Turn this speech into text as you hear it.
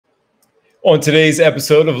On today's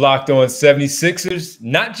episode of Locked On 76ers,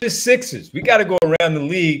 not just Sixers, we got to go around the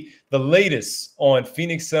league. The latest on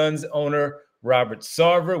Phoenix Suns owner Robert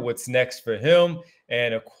Sarver, what's next for him,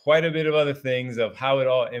 and quite a bit of other things of how it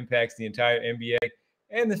all impacts the entire NBA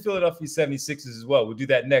and the Philadelphia 76ers as well. We'll do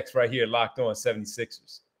that next right here, Locked On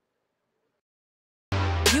 76ers.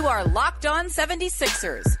 You are Locked On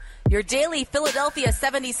 76ers, your daily Philadelphia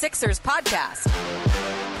 76ers podcast.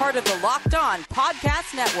 Part of the Locked On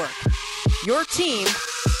Podcast Network. Your team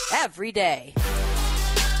every day.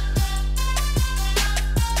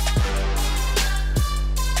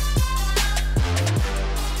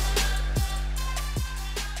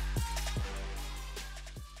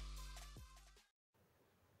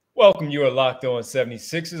 Welcome. You are Locked On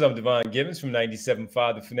 76ers. I'm Devon Gibbons from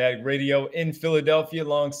 97.5 The Fanatic Radio in Philadelphia,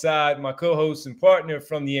 alongside my co-host and partner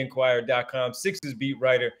from TheInquirer.com, Sixers beat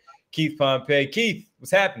writer Keith Pompey. Keith, what's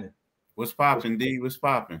happening? What's popping, D? What's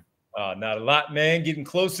popping? Not a lot, man. Getting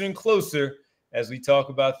closer and closer as we talk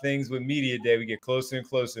about things with Media Day. We get closer and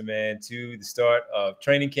closer, man, to the start of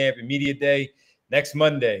training camp and Media Day next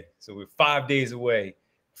Monday. So we're 5 days away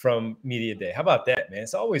from Media Day. How about that, man?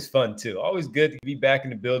 It's always fun, too. Always good to be back in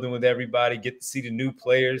the building with everybody, get to see the new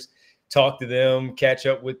players, talk to them, catch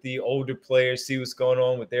up with the older players, see what's going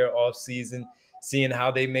on with their offseason, seeing how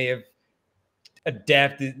they may have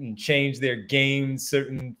adapted and changed their game,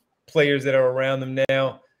 certain players that are around them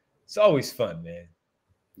now. It's always fun, man.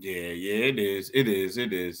 Yeah, it is. It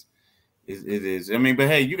is. I mean, but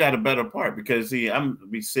hey, you got a better part because see, I'm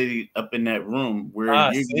be sitting up in that room where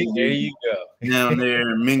there you go. Down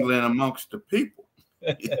there mingling amongst the people.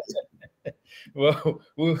 Well,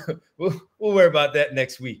 we'll worry about that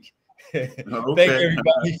next week. Okay.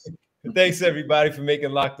 Thanks everybody for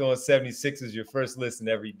making Locked On 76ers your first listen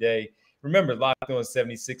every day. Remember, Locked On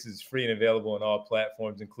 76ers is free and available on all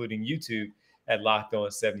platforms, including YouTube at Locked On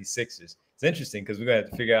 76ers. It's interesting because we're going to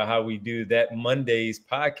have to figure out how we do that Monday's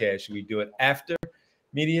podcast. Should we do it after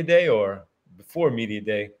Media Day or before Media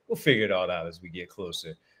Day? We'll figure it all out as we get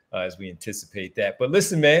closer, as we anticipate that. But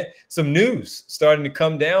listen, man, some news starting to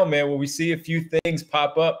come down, man, where we see a few things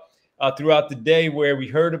pop up throughout the day where we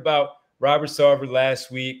heard about Robert Sarver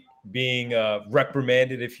last week being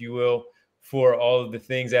reprimanded, if you will, for all of the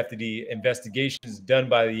things after the investigations done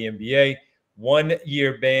by the NBA. 1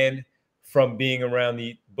 year ban from being around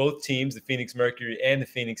both teams, the Phoenix Mercury and the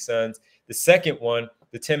Phoenix Suns. The second one,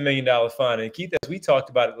 the $10 million fine. And Keith, as we talked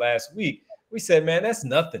about it last week, we said, man, that's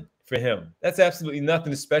nothing for him. That's absolutely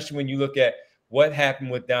nothing, especially when you look at what happened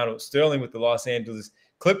with Donald Sterling with the Los Angeles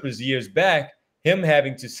Clippers years back, him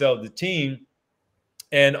having to sell the team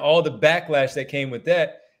and all the backlash that came with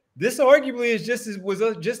that. This arguably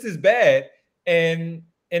was just as bad. And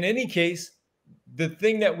in any case, the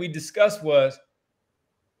thing that we discussed was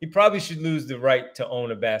he probably should lose the right to own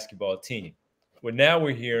a basketball team. Well, now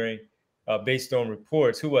we're hearing, based on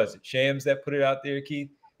reports, who was it? Shams that put it out there, Keith?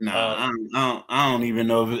 No, I don't even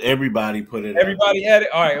know if everybody put it. Everybody had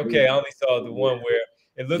it. All right, okay. I only saw the one where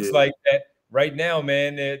it looks like that right now,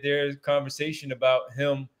 man. There's conversation about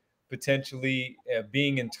him potentially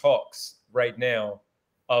being in talks right now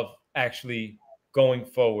of actually going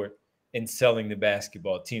forward and selling the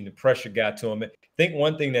basketball team. The pressure got to him. I think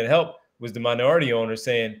one thing that helped was the minority owner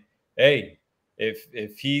saying, hey,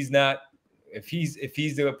 if he's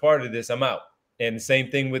a part of this, I'm out. And the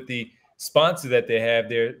same thing with the sponsor that they have,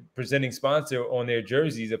 their presenting sponsor on their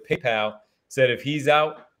jerseys, a PayPal, said if he's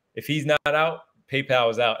not out,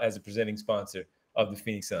 PayPal is out as a presenting sponsor of the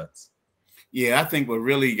Phoenix Suns. Yeah, I think what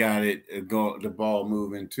really got the ball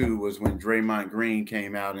moving too was when Draymond Green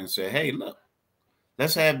came out and said, hey, look,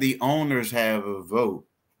 let's have the owners have a vote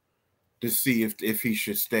to see if he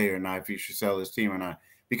should stay or not, if he should sell his team or not.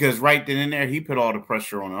 Because right then and there, he put all the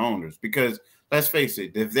pressure on the owners. Because let's face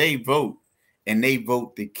it, if they vote and they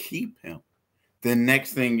vote to keep him, then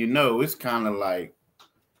next thing you know, it's kind of like,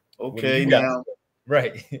 okay, now,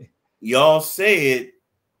 right? Y'all said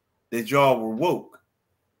that y'all were woke,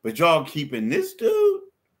 but y'all keeping this dude?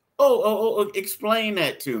 Oh, explain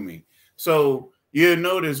that to me. So you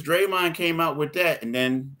notice Draymond came out with that, and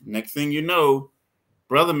then next thing you know,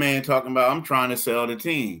 brother man talking about, I'm trying to sell the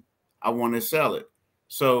team. I want to sell it.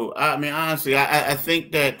 So, I mean, honestly, I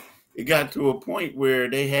think that it got to a point where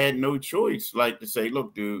they had no choice, like to say,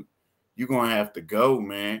 look, dude, you're going to have to go,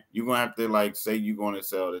 man. You're going to have to, like, say you're going to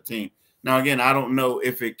sell the team. Now, again, I don't know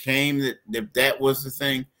if it came if that was the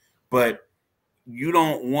thing, but you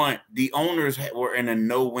don't want – the owners were in a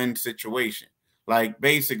no-win situation. Like,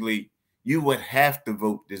 basically, you would have to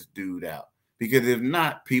vote this dude out because if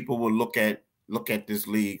not, people will look at this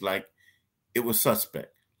league like it was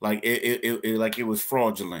suspect, like it was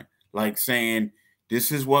fraudulent, like saying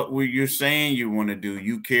This is what you're saying you want to do.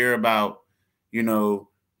 You care about, you know,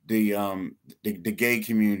 the gay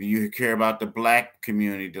community. You care about the Black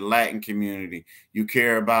community, the Latin community. You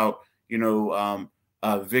care about, you know,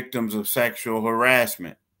 victims of sexual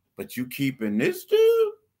harassment. But you keeping this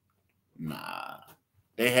dude? Nah,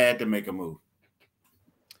 they had to make a move.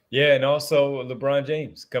 Yeah, and also LeBron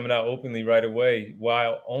James coming out openly right away,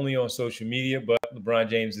 while only on social media. But LeBron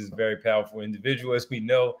James is a very powerful individual, as we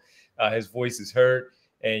know. His voice is heard,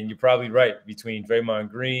 and you're probably right. Between Draymond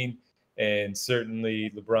Green and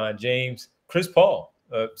certainly LeBron James, Chris Paul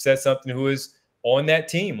said something, who is on that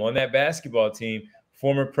team, on that basketball team,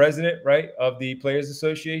 former president, right, of the Players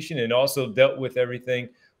Association, and also dealt with everything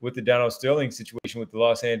with the Donald Sterling situation with the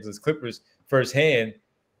Los Angeles Clippers firsthand.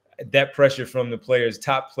 That pressure from the players,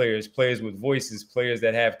 top players, players with voices, players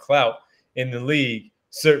that have clout in the league,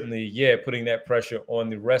 certainly, yeah, putting that pressure on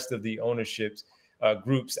the rest of the ownerships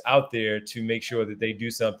groups out there to make sure that they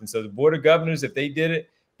do something. So the Board of Governors, if they did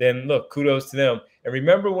it, then look, kudos to them. And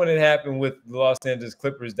remember when it happened with the Los Angeles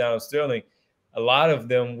Clippers, Donald Sterling, a lot of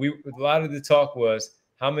the talk was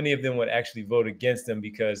how many of them would actually vote against them,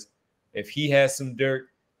 because if he has some dirt,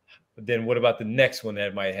 then what about the next one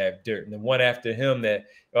that might have dirt, and the one after him that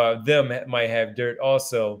them might have dirt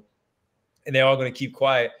also, and they're all going to keep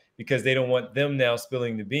quiet because they don't want them now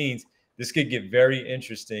spilling the beans. This could get very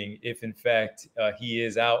interesting if, in fact, he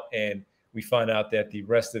is out and we find out that the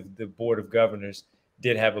rest of the Board of Governors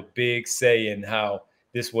did have a big say in how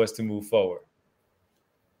this was to move forward.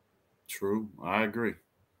 True. I agree.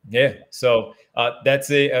 Yeah. So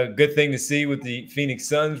that's a good thing to see with the Phoenix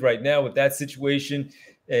Suns right now with that situation.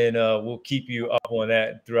 And we'll keep you up on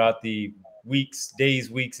that throughout the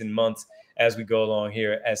days, weeks, and months as we go along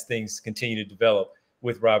here, as things continue to develop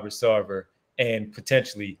with Robert Sarver and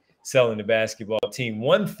potentially selling the basketball team.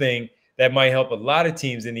 One thing that might help a lot of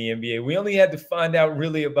teams in the NBA, we only had to find out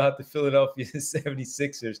really about the Philadelphia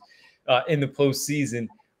 76ers in the postseason,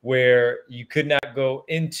 where you could not go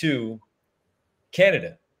into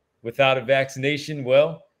Canada without a vaccination.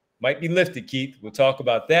 Well, might be lifted, Keith. We'll talk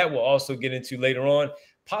about that. We'll also get into later on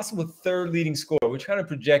possible third leading scorer. We're trying to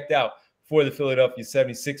project out for the Philadelphia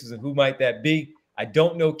 76ers, and who might that be? I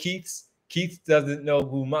don't know Keith's. Keith doesn't know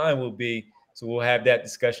who mine will be, so we'll have that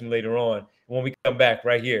discussion later on when we come back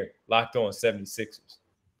right here, Locked On 76ers.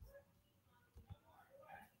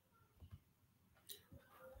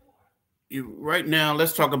 Right now,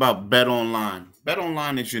 let's talk about Bet Online. Bet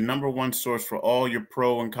Online is your number one source for all your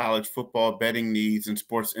pro and college football betting needs and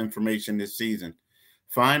sports information this season.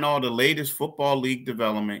 Find all the latest football league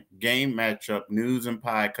development, game matchup, news, and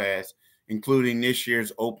podcasts, including this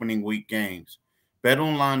year's opening week games.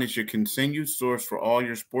 BetOnline is your continued source for all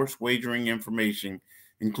your sports wagering information,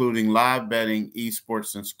 including live betting,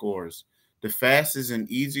 esports, and scores. The fastest and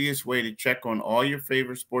easiest way to check on all your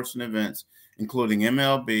favorite sports and events, including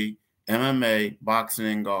MLB, MMA, boxing,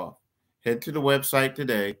 and golf. Head to the website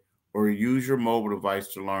today or use your mobile device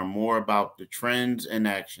to learn more about the trends and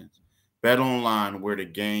actions. Bet online, where the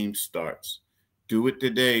game starts. Do it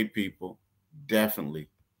today, people. Definitely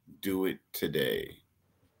do it today.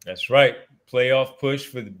 That's right. Playoff push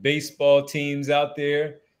for the baseball teams out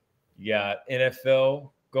there. You got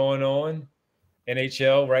NFL going on,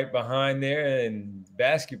 NHL right behind there, and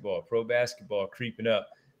basketball, pro basketball creeping up.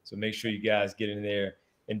 So make sure you guys get in there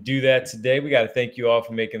and do that today. We got to thank you all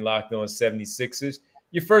for making Locked On 76ers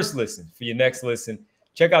your first listen. For your next listen,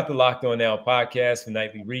 check out the Locked On Now podcast for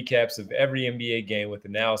nightly recaps of every NBA game with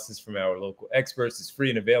analysis from our local experts. It's free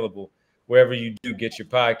and available wherever you do get your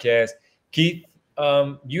podcast. Keith,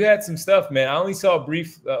 you had some stuff, man. I only saw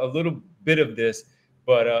a little bit of this,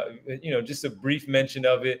 but just a brief mention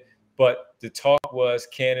of it. But the talk was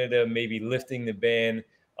Canada maybe lifting the ban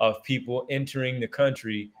of people entering the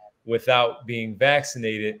country without being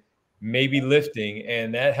vaccinated, maybe lifting,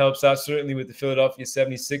 and that helps out certainly with the Philadelphia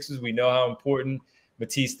 76ers. We know how important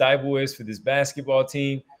Matisse Thybulle is for this basketball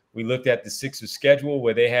team. We looked at the Sixers schedule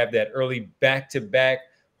where they have that early back-to-back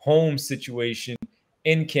home situation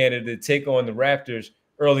in Canada to take on the Raptors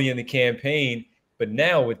early in the campaign. But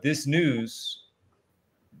now with this news,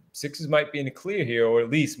 Sixers might be in the clear here, or at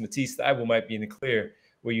least Matisse Thybulle might be in the clear,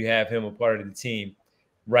 where you have him a part of the team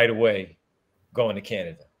right away going to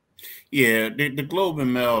Canada. Yeah, the Globe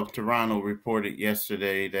and Mail of Toronto reported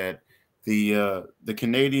yesterday that the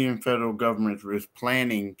Canadian federal government was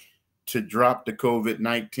planning to drop the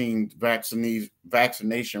COVID-19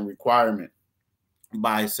 vaccination requirement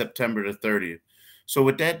by September the 30th. So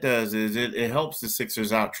what that does is it helps the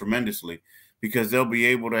Sixers out tremendously, because they'll be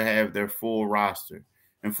able to have their full roster.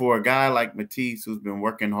 And for a guy like Matisse, who's been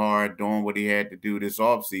working hard, doing what he had to do this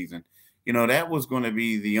offseason, that was going to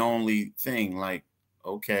be the only thing. Like,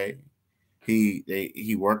 Okay.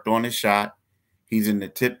 He worked on his shot. He's in the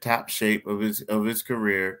tip-top shape of his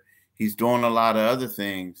career. He's doing a lot of other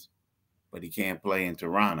things, but he can't play in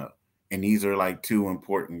Toronto. And these are like two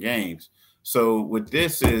important games. So what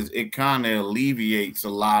this is, it kind of alleviates a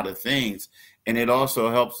lot of things. And it also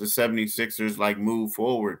helps the 76ers like move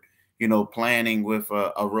forward, planning with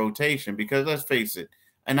a rotation. Because let's face it,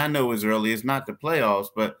 and I know it's early, it's not the playoffs,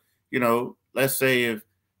 but, let's say if,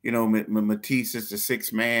 Matisse is the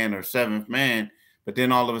sixth man or seventh man, but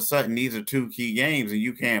then all of a sudden these are two key games and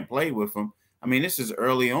you can't play with them. I mean, this is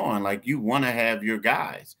early on. Like, you want to have your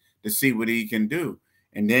guys to see what he can do.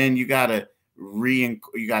 And then you got to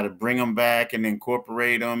bring them back and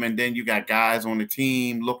incorporate them. And then you got guys on the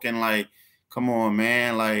team looking like, come on,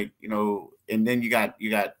 man. Like, and then you got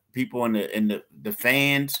people in the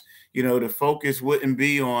fans, the focus wouldn't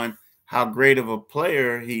be on how great of a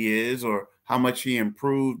player he is or how much he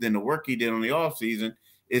improved in the work he did on the offseason.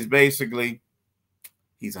 Is basically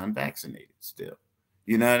he's unvaccinated still.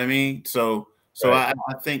 You know what I mean? So right.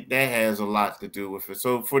 I think that has a lot to do with it.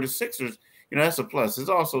 So for the Sixers, that's a plus. It's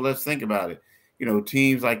also, let's think about it.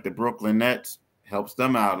 Teams like the Brooklyn Nets helps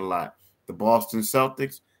them out a lot. The Boston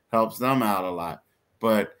Celtics helps them out a lot.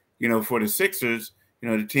 But, for the Sixers,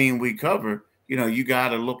 the team we cover, you got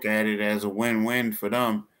to look at it as a win-win for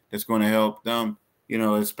them. That's going to help them,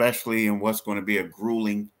 especially in what's going to be a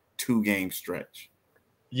grueling 2-game stretch.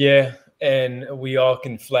 Yeah. And we all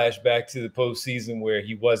can flash back to the postseason where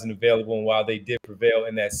he wasn't available. And while they did prevail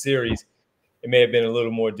in that series, it may have been a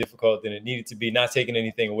little more difficult than it needed to be. Not taking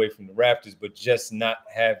anything away from the Raptors, but just not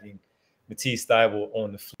having Matisse Thybulle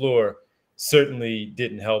on the floor certainly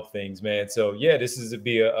didn't help things, man. So, yeah, this is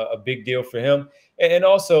be a big deal for him. And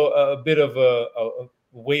also a bit of a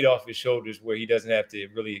weight off his shoulders where he doesn't have to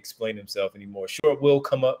really explain himself anymore. Sure, it will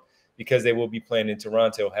come up because they will be playing in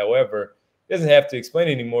Toronto. However, doesn't have to explain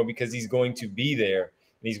anymore because he's going to be there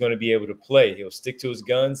and he's going to be able to play. He'll stick to his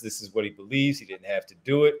guns. This is what he believes. He didn't have to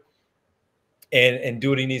do it and do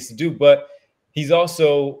what he needs to do. But he's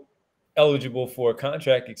also eligible for a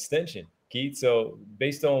contract extension, Keith. So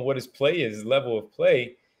based on what his play is, his level of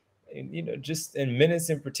play, and, just in minutes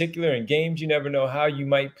in particular, in games, you never know how you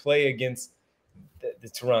might play against the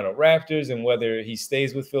Toronto Raptors and whether he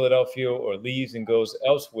stays with Philadelphia or leaves and goes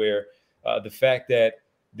elsewhere. The fact that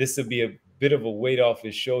this will be a bit of a weight off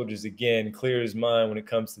his shoulders again, clear his mind when it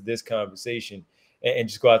comes to this conversation, and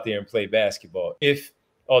just go out there and play basketball. If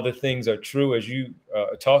all the things are true, as you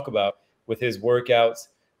talk about with his workouts,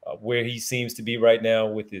 where he seems to be right now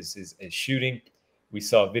with his shooting. We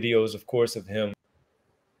saw videos, of course, of him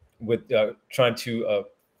with trying to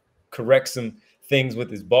correct some things with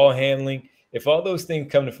his ball handling. If all those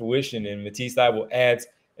things come to fruition and Matisse Thybulle adds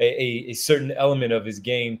a certain element of his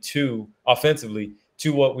game offensively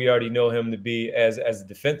to what we already know him to be as a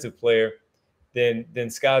defensive player, then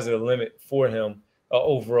sky's the limit for him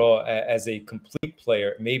overall as a complete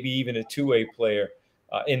player, maybe even a two-way player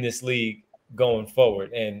in this league going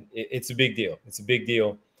forward. And it's a big deal. It's a big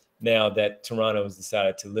deal now that Toronto has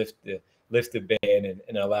decided to lift the ban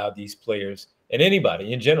and allow these players and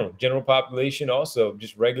anybody in general population, also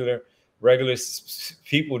just regular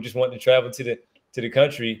people just wanting to travel to the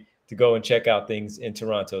country to go and check out things in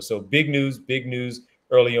Toronto. So big news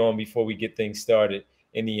early on before we get things started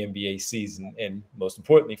in the NBA season. And most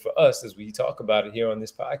importantly for us, as we talk about it here on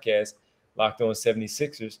this podcast, Locked On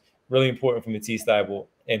 76ers, really important for Matisse Thybulle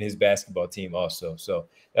and his basketball team also. So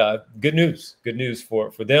good news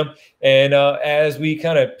for them. And as we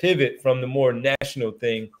kind of pivot from the more national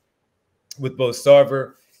thing with both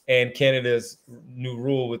Sarver and Canada's new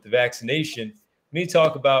rule with the vaccination, we need to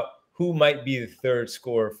talk about who might be the third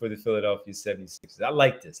scorer for the Philadelphia 76ers. I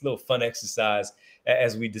like this little fun exercise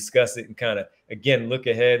as we discuss it and kind of, again, look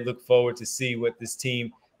ahead, look forward to see what this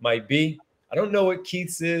team might be. I don't know what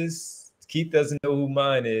Keith's is. Keith doesn't know who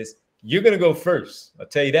mine is. You're going to go first. I'll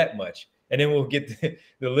tell you that much. And then we'll get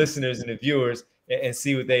the listeners and the viewers and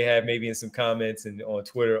see what they have maybe in some comments and on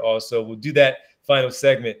Twitter also. We'll do that final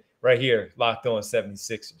segment right here, Locked On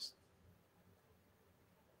 76ers.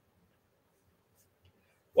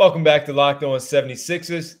 Welcome back to Locked On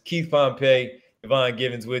 76ers. Keith Pompey, Devon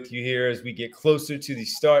Givens with you here as we get closer to the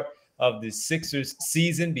start of the Sixers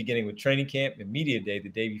season, beginning with training camp and media day, the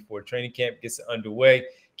day before training camp gets underway.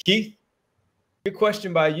 Keith, good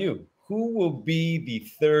question by you. Who will be the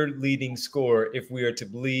third leading scorer if we are to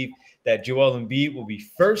believe that Joel Embiid will be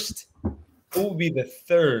first? Who will be the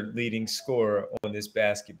third leading scorer on this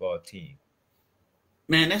basketball team?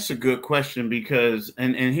 Man, that's a good question because,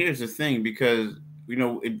 and here's the thing, because,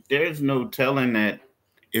 there's no telling that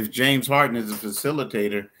if James Harden is a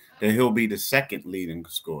facilitator, that he'll be the second leading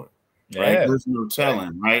scorer. right? Yeah. There's no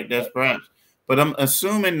telling, right? That's perhaps. But I'm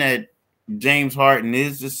assuming that James Harden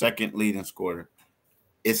is the second leading scorer.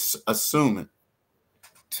 It's assuming.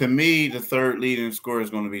 To me, the third leading scorer is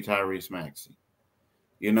going to be Tyrese Maxey.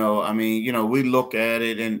 You know, I mean, you know, we look at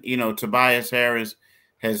it and, you know, Tobias Harris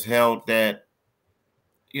has held that,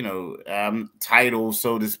 you know, title,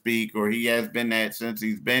 so to speak, or he has been that since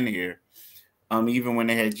he's been here. Even when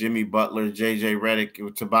they had Jimmy Butler, JJ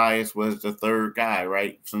Redick, Tobias was the third guy,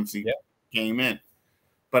 right? Since he came in.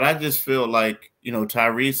 But I just feel like, you know,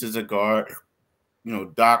 Tyrese is a guard. You know,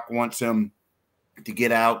 Doc wants him to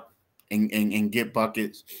get out and get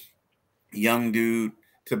buckets. Young dude.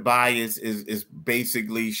 Tobias is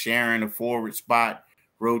basically sharing a forward spot,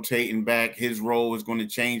 rotating back. His role is going to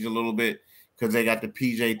change a little bit because they got the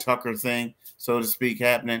PJ Tucker thing, so to speak,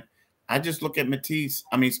 happening. I just look at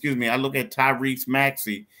I look at Tyrese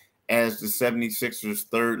Maxey as the 76ers'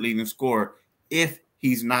 third leading scorer if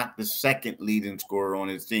he's not the second leading scorer on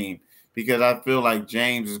his team, because I feel like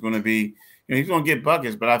James is going to be, you know, he's going to get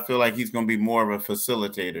buckets, but I feel like he's going to be more of a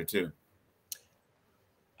facilitator too.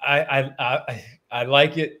 I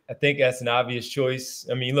like it. I think that's an obvious choice.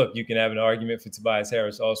 I mean, look, you can have an argument for Tobias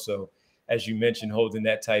Harris also, as you mentioned, holding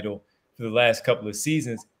that title for the last couple of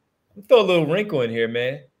seasons. I'll throw a little wrinkle in here,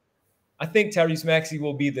 man. I think Tyrese Maxey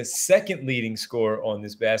will be the second leading scorer on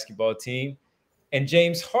this basketball team, and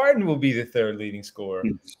James Harden will be the third leading scorer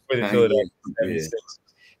for the Philadelphia 76ers.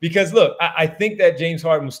 Because, look, I think that James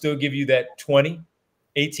Harden will still give you that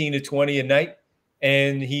 18 to 20 a night,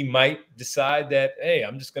 and he might decide that, hey,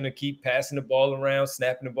 I'm just going to keep passing the ball around,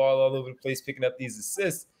 snapping the ball all over the place, picking up these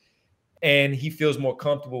assists, and he feels more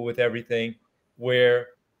comfortable with everything, where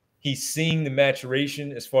he's seeing the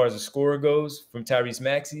maturation as far as the scorer goes from Tyrese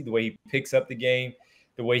Maxey, the way he picks up the game,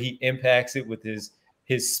 the way he impacts it with his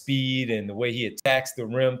speed and the way he attacks the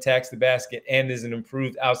rim, attacks the basket, and is an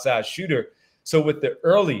improved outside shooter. So with the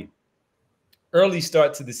early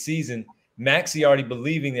start to the season, Maxey already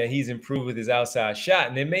believing that he's improved with his outside shot,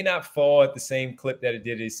 and it may not fall at the same clip that it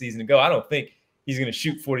did a season ago. I don't think he's going to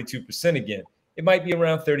shoot 42% again. It might be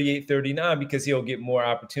around 38, 39 because he'll get more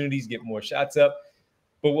opportunities, get more shots up,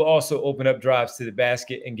 but will also open up drives to the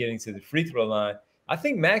basket and getting to the free throw line. I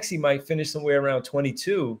think Maxey might finish somewhere around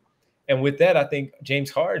 22. And with that, I think James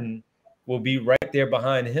Harden will be right there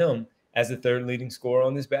behind him as the third leading scorer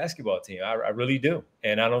on this basketball team. I really do.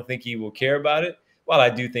 And I don't think he will care about it. While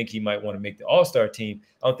I do think he might want to make the All-Star team,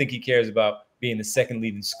 I don't think he cares about being the second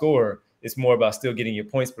leading scorer. It's more about still getting your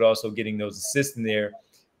points, but also getting those assists in there,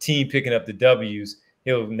 team picking up the W's.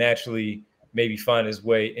 He'll naturally maybe find his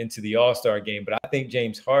way into the All-Star game. But I think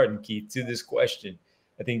James Harden, Keith, to this question,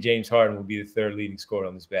 I think James Harden will be the third leading scorer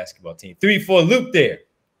on this basketball team. 3-4 loop there.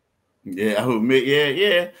 Yeah, I admit,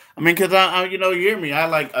 yeah. I mean, because I you know, you hear me.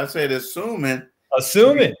 I said assuming,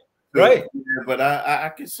 right? Yeah, but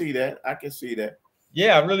I can see that. I can see that.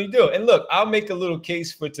 Yeah, I really do. And look, I'll make a little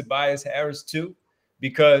case for Tobias Harris too,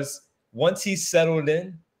 because once he settled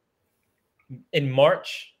in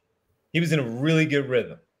March, he was in a really good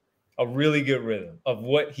rhythm of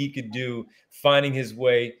what he could do, finding his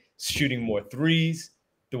way, shooting more threes,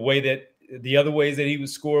 the other ways that he would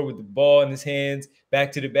score with the ball in his hands, back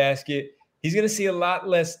to the basket. He's going to see a lot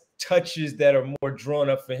less touches that are more drawn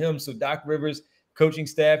up for him. So Doc Rivers, coaching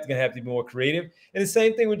staff, is going to have to be more creative. And the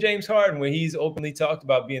same thing with James Harden, where he's openly talked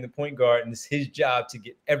about being the point guard, and it's his job to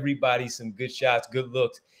get everybody some good shots, good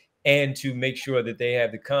looks, and to make sure that they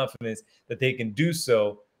have the confidence that they can do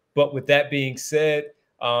so. But with that being said,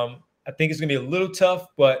 I think it's going to be a little tough,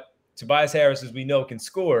 but Tobias Harris, as we know, can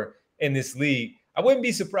score in this league. I wouldn't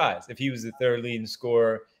be surprised if he was the third leading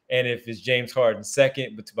scorer, and if it's James Harden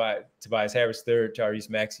second, but Tobias Harris third, Tyrese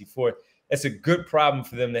Maxey fourth. That's a good problem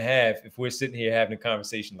for them to have if we're sitting here having a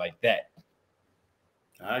conversation like that.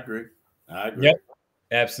 I agree. Yep,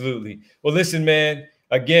 absolutely. Well, listen, man,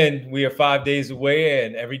 again, we are 5 days away,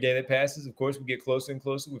 and every day that passes, of course, we get closer and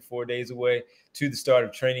closer. We're 4 days away to the start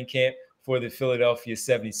of training camp for the Philadelphia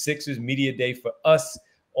 76ers. Media day for us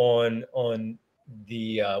on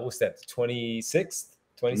the what's that, the 26th?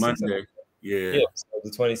 Monday. Yeah, so the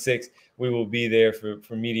 26th, we will be there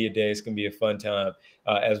for media day. It's going to be a fun time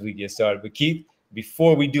as we get started. But Keith,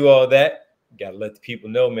 before we do all that, we got to let the people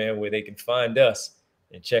know, man, where they can find us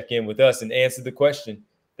and check in with us and answer the question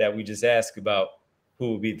that we just asked about who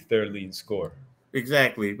will be the third leading scorer.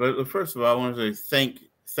 Exactly. But first of all, I want to say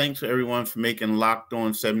thanks to everyone for making Locked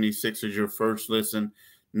On 76ers your first listen.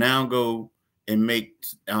 Now go and make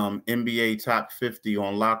NBA Top 50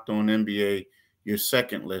 on Locked On NBA your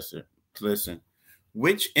second listen.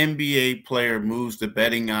 Which NBA player moves the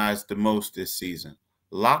betting odds the most this season?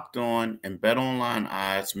 Locked On and BetOnline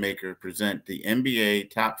Odds Maker present the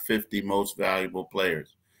NBA Top 50 Most Valuable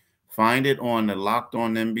Players. Find it on the Locked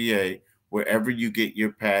On NBA, wherever you get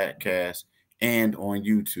your podcast, and on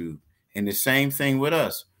YouTube. And the same thing with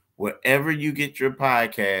us. Wherever you get your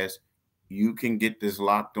podcast, you can get this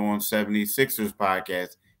Locked On 76ers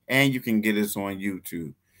podcast, and you can get us on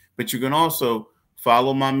YouTube. But you can also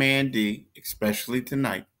follow my man D, especially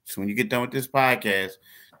tonight. So when you get done with this podcast,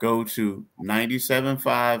 go to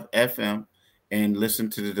 97.5 FM and listen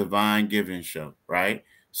to the Divine Giving Show, right?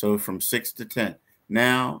 So from 6 to 10.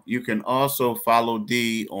 Now, you can also follow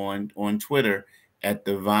D on Twitter at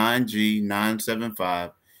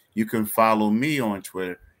DivineG975. You can follow me on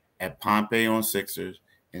Twitter at Pompey on Sixers.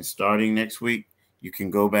 And starting next week, you can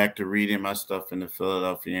go back to reading my stuff in the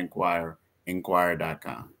Philadelphia Inquirer,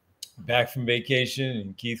 inquirer.com. Back from vacation,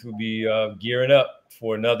 and Keith will be gearing up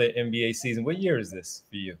for another NBA season. What year is this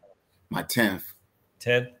for you? My 10th.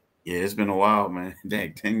 10th? Yeah, it's been a while, man.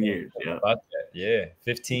 Dang, 10 years. Yeah. About that. Yeah,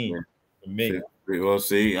 15 for me. Well,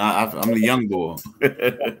 see, I'm the young boy.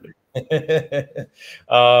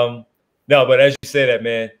 No, but as you say that,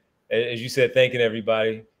 man, as you said, thanking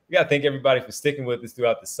everybody. We got to thank everybody for sticking with us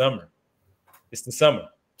throughout the summer. It's the summer.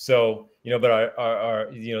 So, but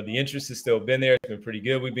our the interest has still been there. It's been pretty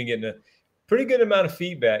good. We've been getting a pretty good amount of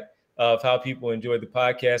feedback of how people enjoyed the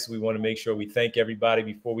podcast. We want to make sure we thank everybody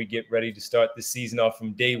before we get ready to start the season off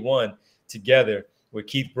from day one together, where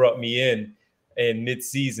Keith brought me in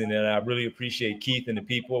mid-season. And I really appreciate Keith and the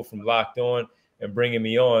people from Locked On and bringing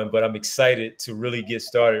me on. But I'm excited to really get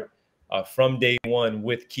started from day one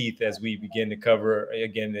with Keith as we begin to cover,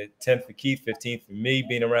 again, the 10th for Keith, 15th for me,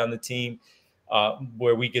 being around the team,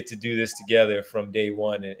 where we get to do this together from day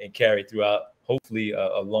one and carry throughout, hopefully,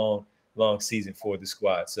 a long season for the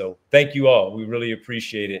squad. So thank you all. We really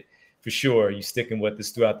appreciate it for sure. You sticking with us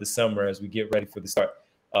throughout the summer as we get ready for the start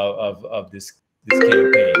of this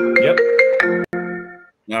campaign. Yep.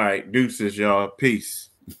 All right. Deuces, y'all. Peace.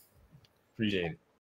 Appreciate it.